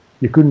winning.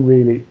 You couldn't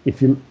really,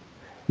 if you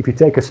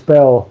take a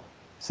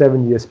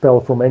 7-year spell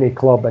from any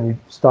club and you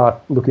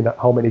start looking at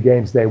how many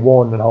games they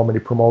won and how many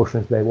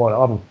promotions they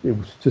won, it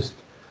was just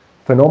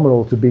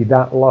phenomenal to be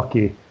that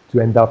lucky to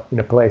end up in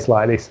a place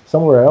like this.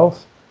 Somewhere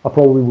else, I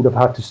probably would have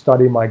had to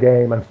study my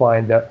game and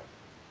find the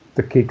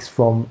kicks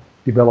from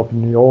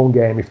developing your own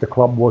game if the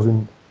club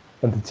wasn't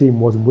and the team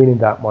wasn't winning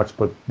that much.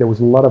 But there was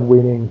a lot of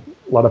winning,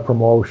 a lot of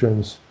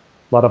promotions,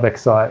 a lot of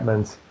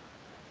excitement,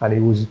 and it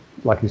was,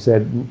 like you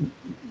said,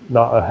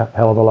 not a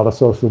hell of a lot of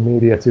social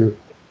media to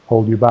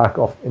hold you back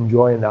off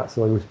enjoying that.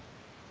 So it was an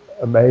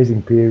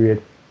amazing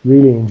period,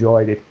 really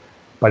enjoyed it.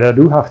 But I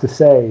do have to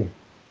say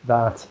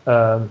that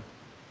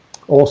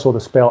also the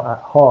spell at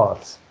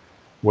Hearts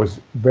was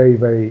very,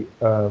 very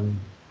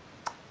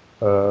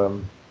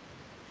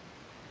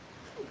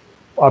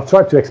I've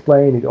tried to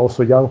explain it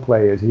also young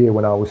players here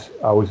when I was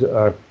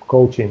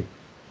coaching.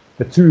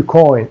 The two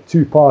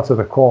parts of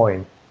the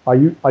coin. Our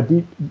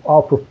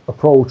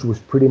approach was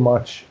pretty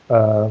much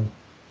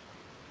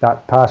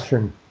that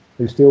passion.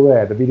 Are you still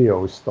there? The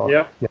video is stopped.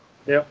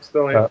 Yeah,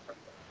 still here.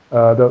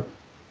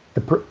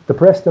 The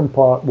Preston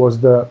part was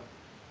the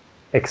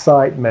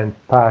excitement,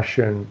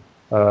 passion,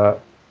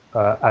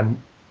 and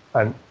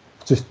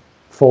just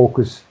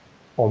focus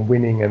on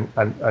winning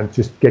and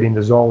just get in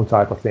the zone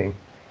type of thing.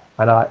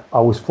 And I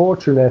was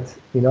fortunate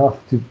enough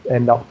to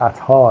end up at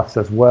Hearts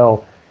as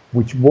well,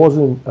 which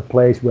wasn't a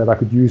place where I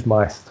could use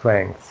my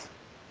strengths,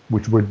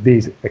 which were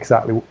these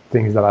exactly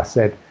things that I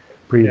said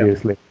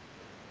previously. Yeah.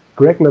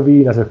 Greg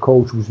Levine as a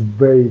coach was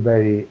very,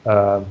 very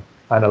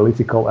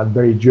analytical and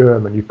very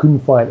German. You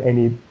couldn't find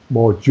any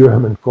more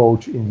German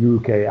coach in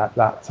UK at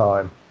that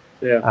time.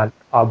 Yeah. And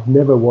I've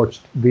never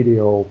watched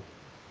video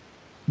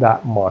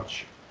that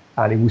much.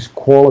 And it was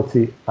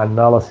quality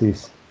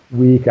analysis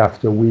week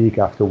after week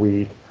after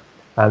week.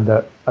 And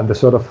the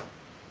sort of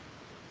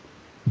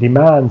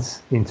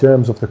demands in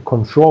terms of the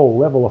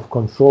level of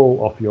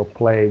control of your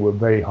play were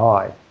very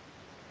high.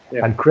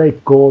 Yeah. And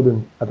Craig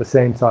Gordon at the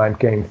same time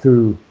came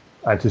through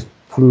and just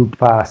flew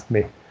past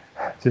me,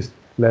 just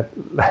went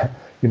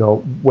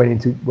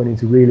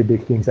into really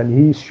big things.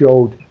 And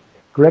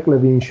Greg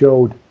Levine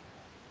showed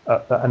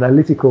an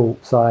analytical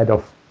side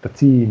of the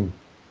team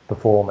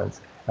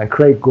performance, and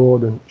Craig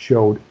Gordon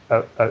showed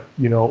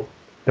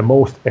the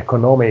most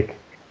economic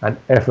and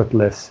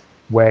effortless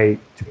way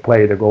to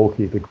play the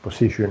goalkeeping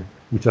position,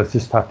 which I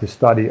just had to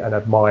study and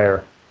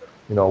admire,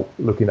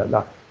 looking at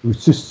that. It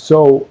was just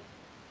so,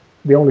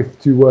 the only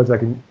two words I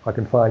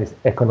can find is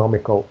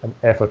economical and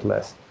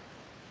effortless,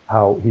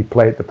 how he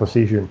played the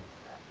position.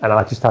 And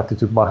I just had to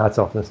take my hats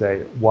off and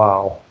say,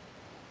 wow,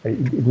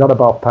 it's not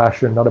about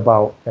passion, not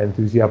about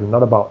enthusiasm,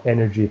 not about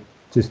energy,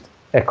 just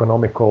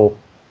economical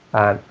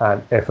and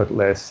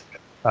effortless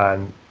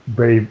and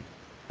very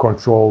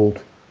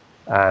controlled.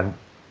 And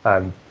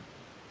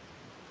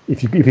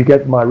if you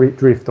get my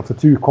drift of the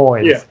two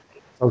coins, yeah.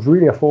 I was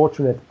really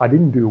fortunate. I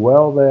didn't do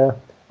well there.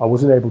 I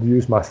wasn't able to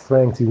use my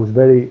strengths. It was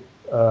very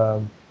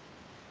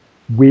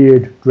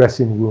weird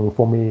dressing room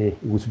for me.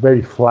 It was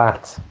very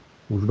flat.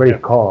 It was very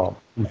calm.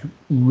 It was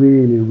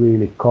really,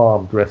 really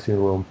calm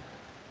dressing room.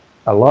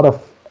 A lot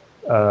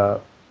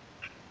of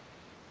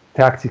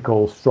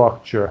tactical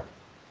structure,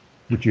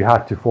 which you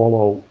had to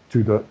follow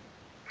to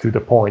to the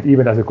point.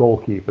 Even as a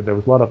goalkeeper, there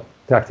was a lot of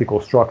tactical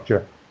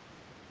structure,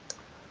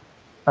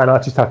 and I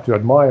just had to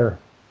admire,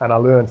 and I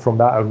learned from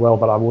that as well.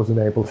 But I wasn't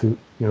able to,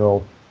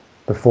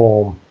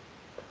 perform.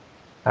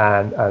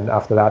 And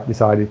after that,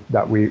 decided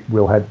that we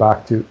will head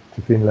back to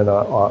Finland.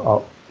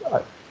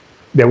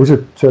 There was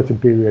a certain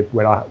period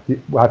where I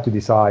had to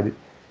decide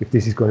if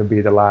this is going to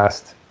be the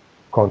last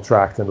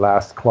contract and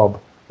last club,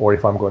 or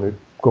if I'm going to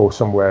go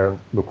somewhere and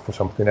look for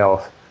something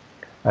else.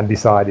 And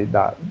decided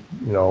that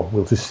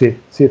we'll just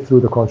sit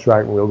through the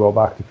contract and we'll go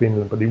back to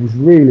Finland. But it was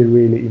really,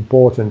 really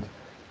important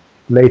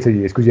later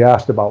years, because you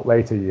asked about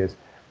later years.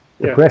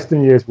 The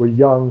Preston years were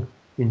young,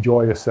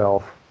 enjoy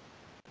yourself,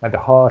 and the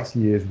Hearts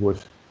years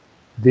was,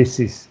 this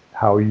is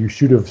how you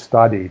should have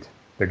studied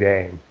the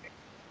game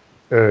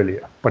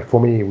earlier. But for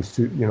me, it was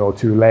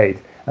too late,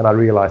 and I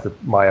realized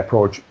that my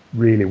approach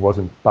really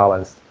wasn't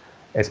balanced.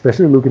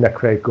 Especially looking at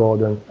Craig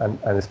Gordon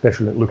and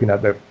especially looking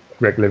at the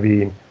Greg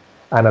Levine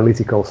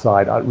analytical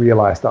side, I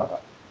realized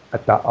that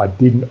I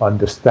didn't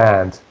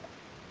understand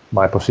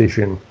my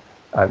position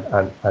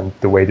and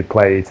the way to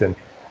play it. And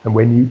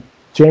when you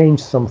change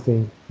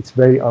something, it's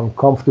very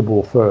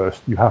uncomfortable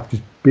first. You have to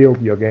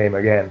build your game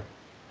again.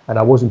 And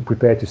I wasn't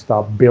prepared to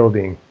start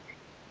building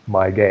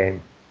my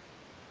game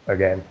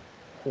again.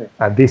 Yeah.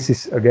 And this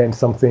is, again,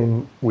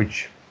 something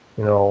which,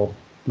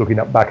 looking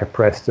back at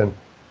Preston,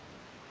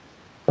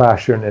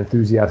 passion,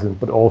 enthusiasm,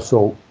 but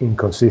also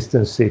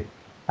inconsistency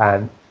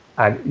and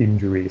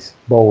injuries.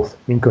 Both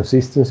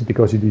inconsistency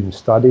because you didn't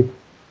study,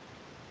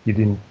 you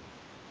didn't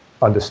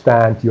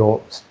understand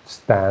your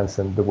stance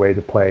and the way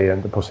to play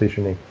and the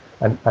positioning,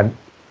 and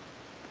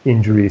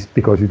injuries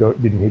because you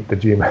didn't hit the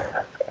gym.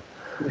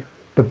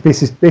 But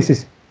this is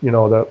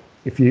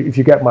if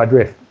you get my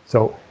drift.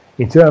 So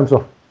in terms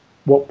of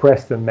what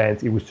Preston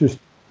meant, it was just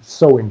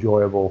so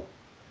enjoyable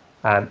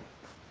and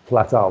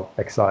flat out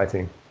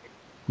exciting.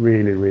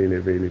 Really, really,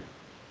 really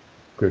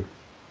good.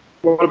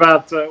 What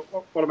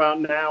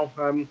about now?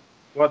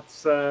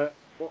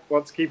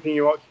 What's keeping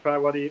you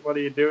occupied? What are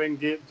you doing?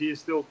 Do you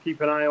still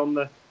keep an eye on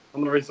the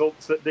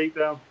results at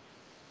Deepdale?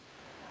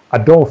 I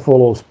don't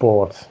follow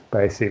sports,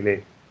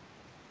 basically.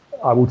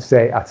 I would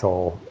say at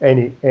all.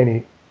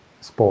 Any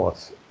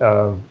sports,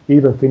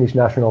 even Finnish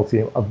national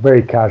team, are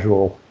very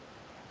casual.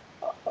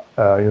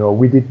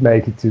 We did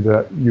make it to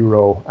the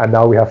Euro, and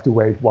now we have to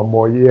wait one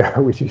more year,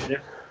 which is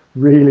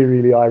really,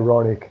 really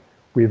ironic.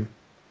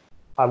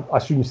 I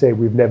shouldn't say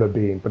we've never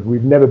been, but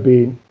we've never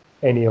been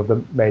any of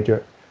the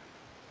major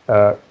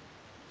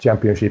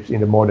championships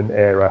in the modern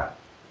era,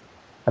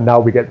 and now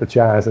we get the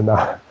chance, and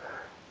now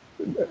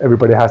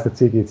everybody has the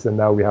tickets, and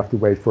now we have to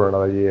wait for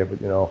another year.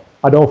 But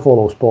I don't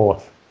follow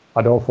sports.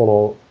 I don't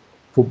follow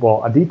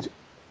football. I did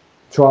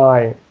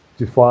try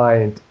to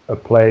find a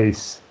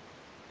place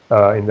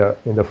in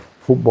the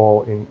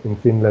football in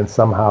Finland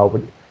somehow,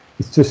 but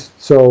it's just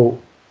so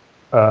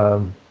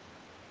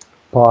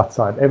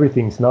part-time.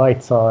 Everything's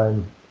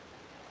night-time.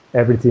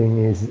 Everything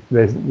is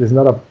there's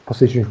not a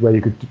positions where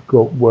you could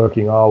go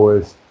working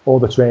hours. All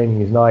the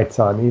training is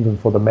night-time, even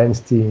for the men's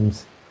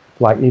teams,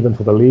 like even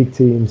for the league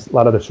teams. A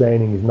lot of the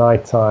training is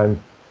night-time.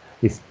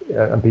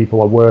 And people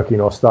are working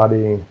or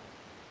studying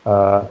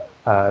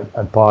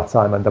and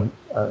part-time, and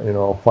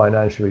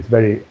financially it's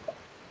very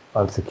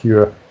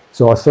unsecure.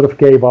 So I sort of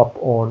gave up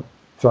on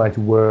trying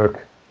to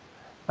work,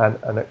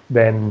 and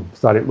then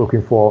started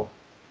looking for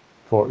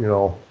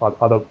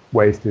other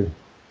ways to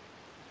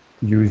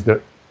use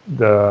the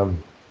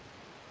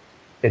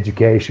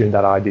education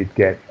that I did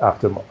get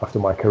after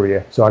my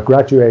career. So I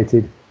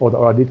graduated,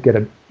 or I did get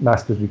a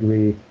master's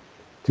degree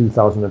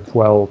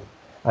 2012,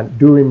 and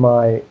during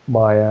my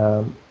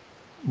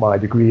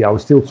degree I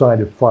was still trying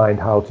to find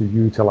how to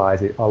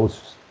utilize it. I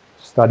was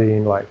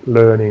studying like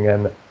learning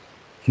and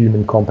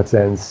human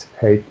competence,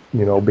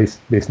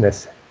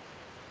 business,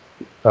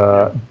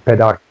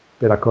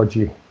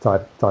 pedagogy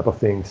type of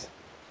things.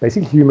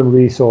 Basically, human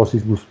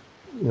resources was,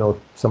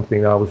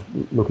 something I was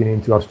looking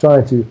into. I was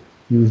trying to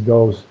use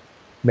those,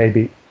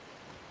 maybe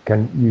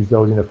can use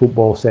those in a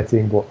football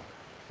setting, but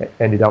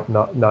ended up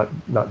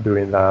not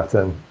doing that.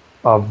 And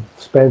I've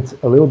spent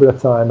a little bit of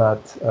time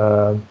at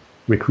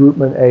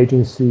recruitment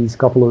agencies,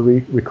 couple of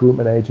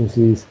recruitment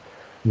agencies.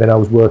 And then I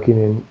was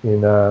working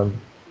in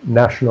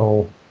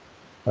national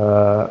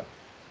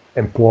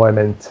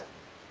employment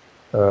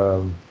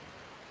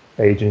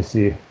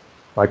agency,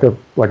 like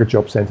a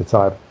job center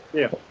type.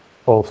 Yeah.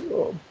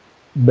 Also,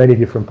 many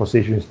different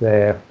positions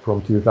there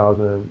from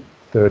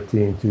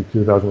 2013 to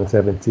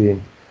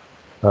 2017.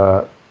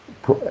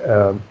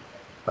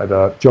 At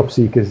the job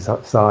seekers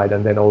side,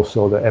 and then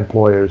also the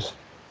employers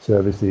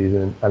services,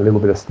 and a little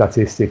bit of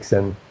statistics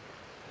and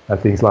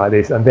things like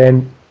this. And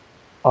then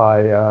I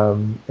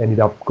ended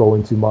up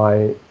going to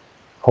my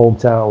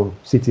hometown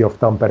city of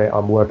Tampere.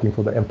 I'm working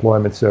for the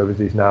employment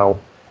services now,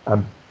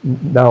 and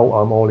now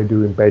I'm only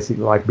doing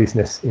basically like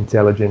business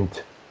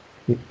intelligence,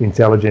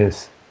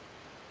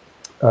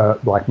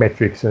 like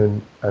metrics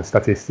and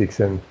statistics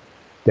and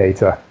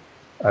data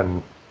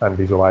and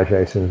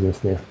visualizations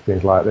and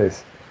things like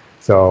this.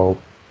 So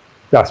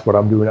that's what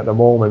I'm doing at the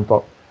moment.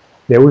 But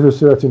there was a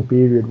certain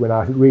period when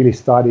I really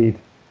studied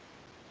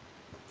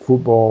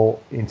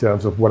football in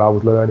terms of what I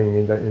was learning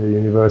in the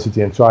university,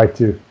 and tried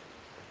to,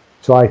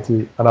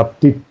 and I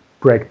did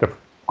break the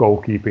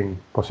goalkeeping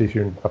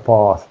position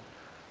apart,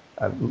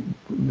 and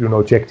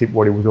checked it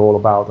what it was all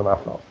about, and I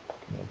thought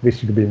this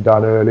should have been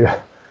done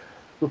earlier.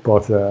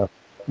 But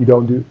you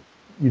don't do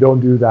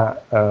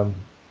that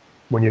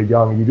when you're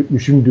young. You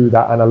shouldn't do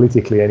that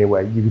analytically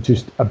anyway. You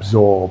just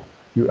absorb.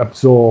 You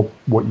absorb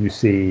what you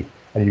see,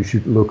 and you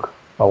should look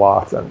a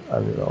lot, and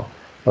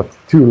but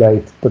too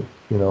late. But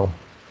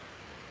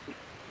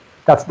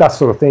that's that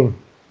sort of thing.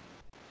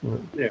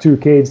 Yeah. 2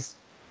 kids.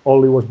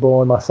 Ollie was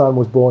born. My son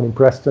was born in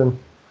Preston.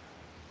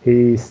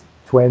 He's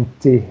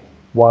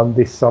 21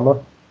 this summer.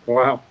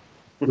 Wow.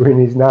 Doing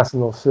his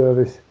national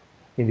service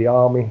in the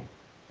army.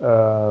 8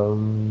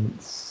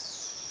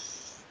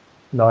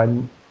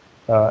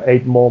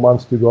 more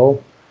months to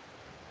go,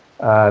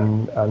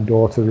 and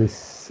daughter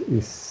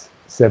is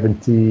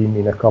 17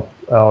 in a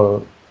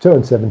couple.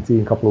 Turned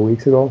 17 a couple of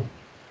weeks ago,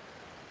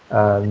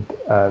 and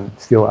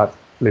still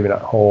living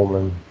at home.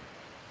 And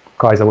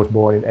Kaisa was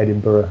born in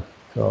Edinburgh,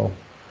 so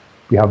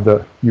we have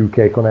the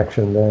UK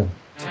connection there.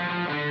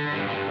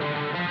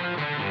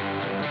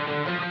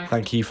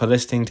 Thank you for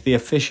listening to the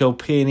official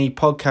PNE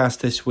podcast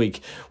this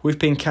week. We've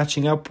been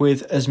catching up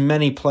with as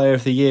many Player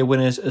of the Year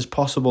winners as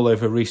possible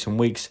over recent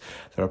weeks.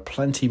 There are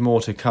plenty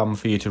more to come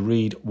for you to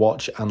read,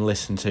 watch and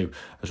listen to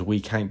as we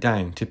count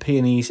down to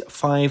PNE's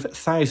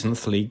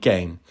 5,000th league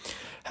game.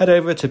 Head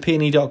over to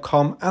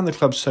pne.com and the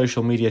club's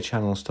social media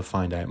channels to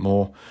find out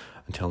more.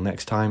 Until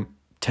next time,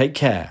 take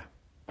care.